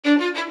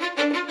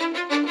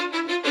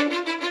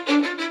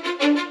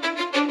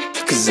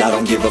Cause I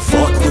don't give a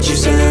fuck what you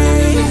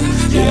say.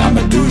 Yeah,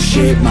 I'ma do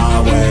shit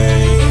my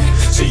way.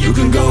 So you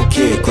can go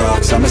kick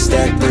rocks, I'ma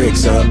stack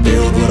bricks up,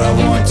 build what I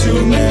want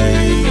to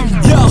make.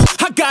 Yo,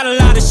 I got a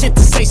lot of shit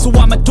to say, so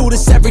I'ma do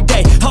this every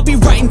day. I'll be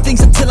writing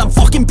things until I'm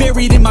fucking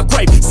buried in my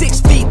grave.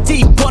 6 feet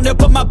deep under,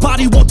 but my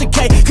body won't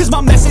decay. Cause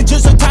my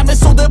messages are timeless,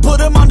 so they'll put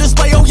them on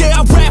display. Oh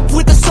yeah, I rap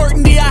with a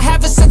certainty, I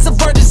have a sense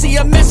of urgency.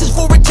 A message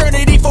for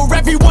eternity, for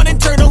everyone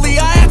internally.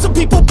 I had some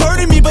people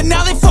burning me, but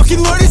now they fucking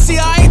learn to see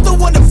I ain't the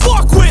one to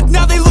fuck with,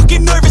 now they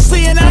looking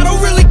nervously. And I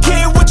don't really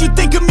care what you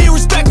think of me,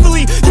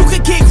 respectfully. You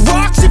can kick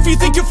rocks if you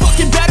think you're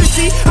fucking better,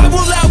 see. I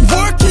will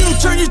outwork you,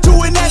 turn you to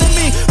an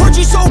enemy. Hurt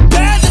you so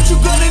bad that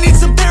you're gonna need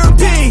some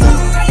therapy.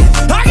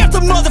 I got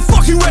the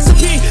motherfucking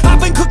recipe, I've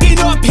been cooking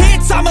up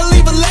hits, I'ma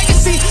leave a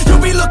legacy.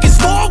 You'll be looking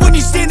small when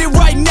you're standing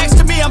right next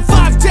to me. I'm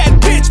 5'10",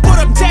 bitch, but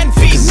I'm 10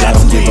 feet. Cause I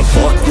don't give a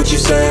fuck what you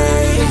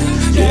say.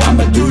 Yeah,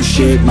 I'ma do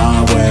shit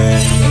my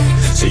way.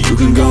 So you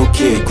can go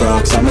kick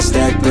rocks, I'ma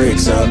stack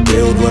bricks up,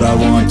 build what I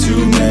want to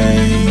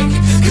make.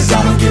 Cause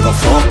I don't give a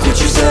fuck what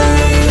you say.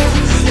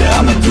 Yeah,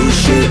 I'ma do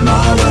shit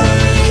my way.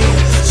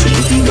 So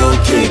you can go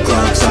kick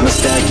rocks, I'ma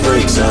stack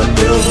bricks up,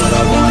 build what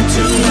I want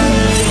to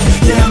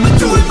make. Yeah, I'ma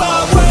do it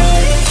my way.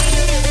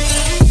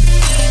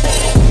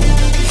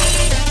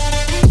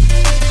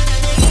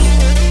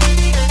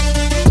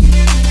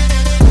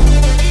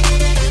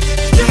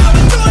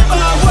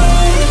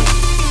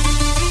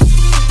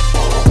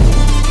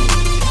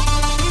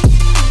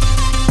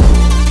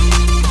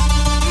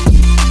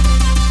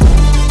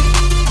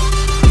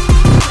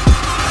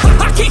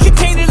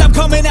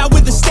 Coming out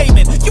with a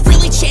statement. You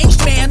really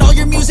changed, man, all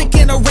your music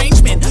and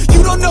arrangement.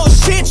 You don't know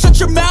shit, shut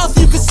your mouth,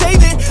 you can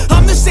save it.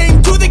 I'm the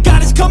same dude that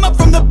got his come up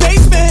from the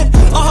basement.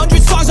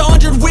 100 songs,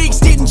 100 weeks,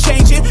 didn't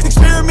change it.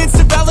 Experiments,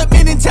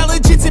 development,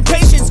 intelligence, and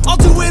patience. I'll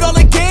do it all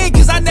again,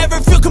 cause I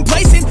never feel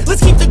complacent.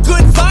 Let's keep the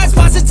good vibes,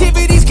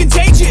 positivity's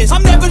contagious.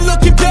 I'm never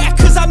looking back,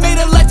 cause I made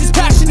a life that's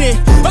passionate.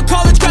 A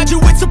college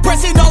graduate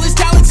suppressing all his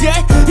talents,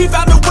 yeah. He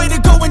found a way to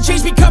go and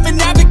change, become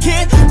an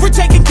advocate for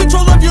taking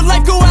control of your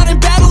life, go out and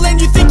battle. And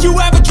you think you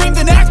have a dream,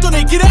 then act on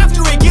it, get after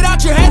it, get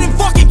out your head and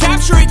fucking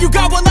capture it. You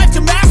got one life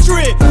to master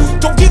it.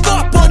 Don't give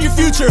up on your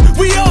future,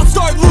 we all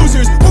start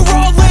losers. We're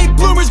all late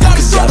bloomers,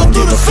 gotta struggle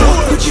through the sewer.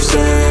 Fuck what you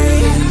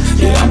say.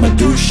 Yeah, I'ma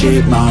do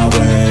shit my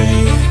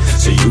way.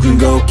 So you can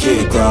go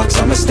kick rocks,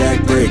 I'ma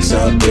stack bricks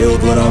up,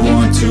 build what I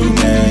want to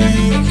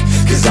make.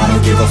 Cause I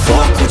don't give a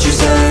fuck what you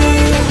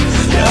say.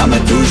 Yeah, I'ma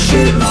do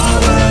shit my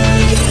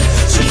way.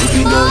 So you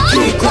can go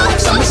kick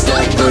rocks, I'ma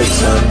stack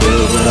bricks up,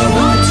 build what I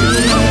want to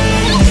make.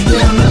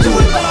 Yeah, I'ma do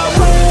it my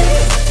way.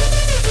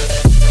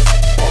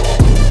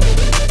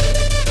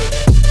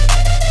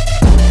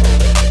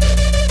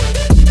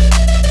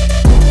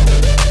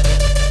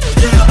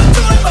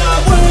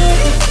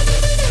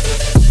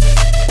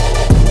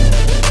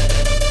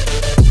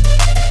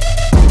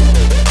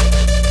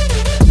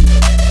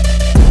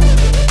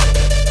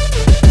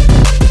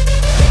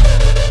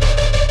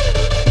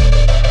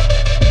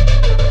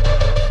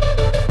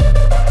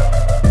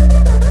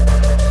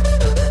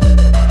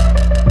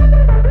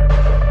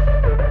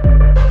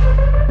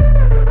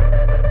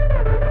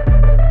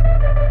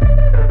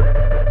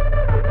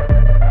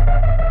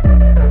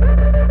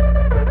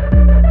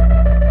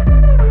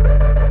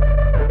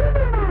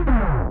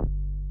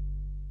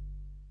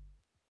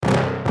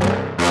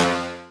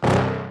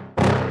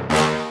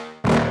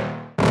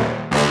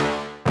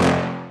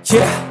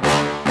 Yeah.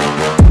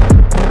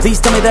 Please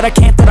tell me that I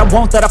can't, that I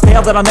won't, that I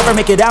fail, that I'll never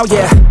make it out,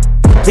 yeah.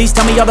 Please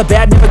tell me all the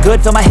bad, never good,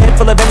 fill my head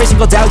full of every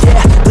single doubt, yeah.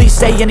 Please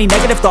say any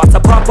negative thoughts, I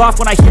pop off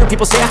when I hear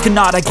people say I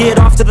cannot. I get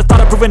off to the thought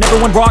of proving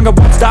everyone wrong, I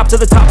won't stop to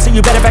the top, so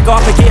you better back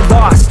off and get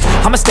lost.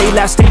 I'ma stay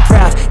loud, stay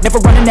proud, never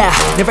running out,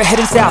 never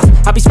heading south.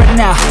 I'll be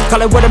spreading out,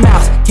 call it word of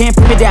mouth, can't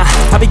put me down,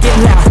 I'll be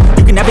getting loud.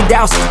 You can have your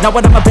doubts, not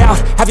what I'm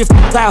about, have your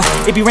f***ing cloud,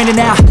 it be raining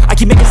now. I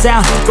keep making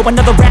sound, go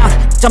another round,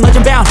 I'm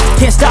legend bound,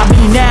 can't stop me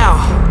now.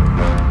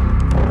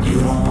 You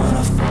don't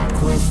wanna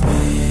fuck with me.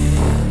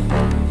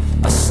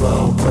 A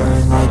slow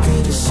burn like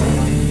a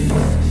disease.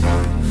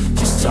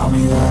 Just tell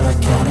me that I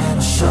can and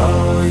I'll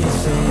show you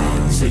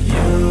things that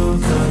you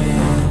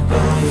couldn't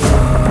believe.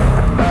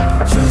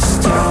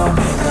 Just tell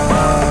me that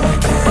I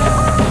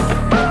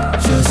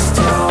can. Just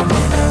tell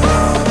me that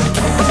I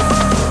can.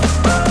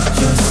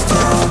 Just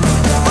tell me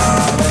that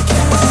I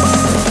can.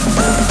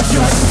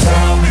 Just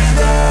tell me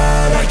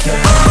that I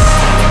can.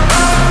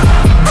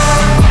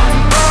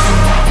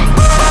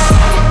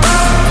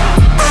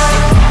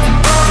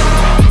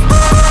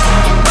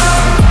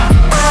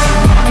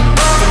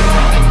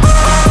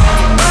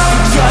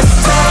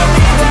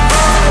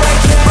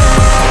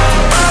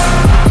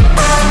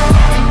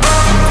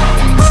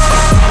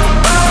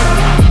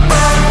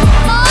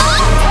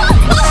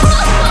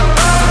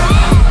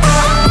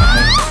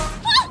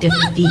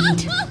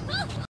 Defeat.